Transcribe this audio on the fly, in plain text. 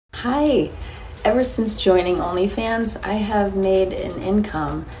Hi! Ever since joining OnlyFans, I have made an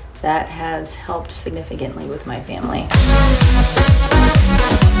income that has helped significantly with my family.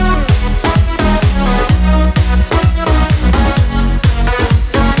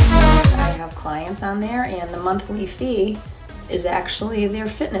 I have clients on there and the monthly fee is actually their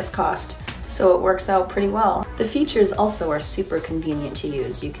fitness cost, so it works out pretty well. The features also are super convenient to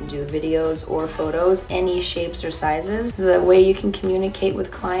use. You can do videos or photos, any shapes or sizes. The way you can communicate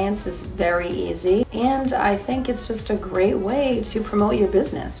with clients is very easy, and I think it's just a great way to promote your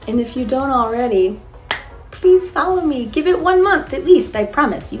business. And if you don't already, please follow me. Give it 1 month at least. I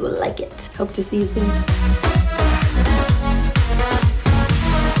promise you will like it. Hope to see you soon.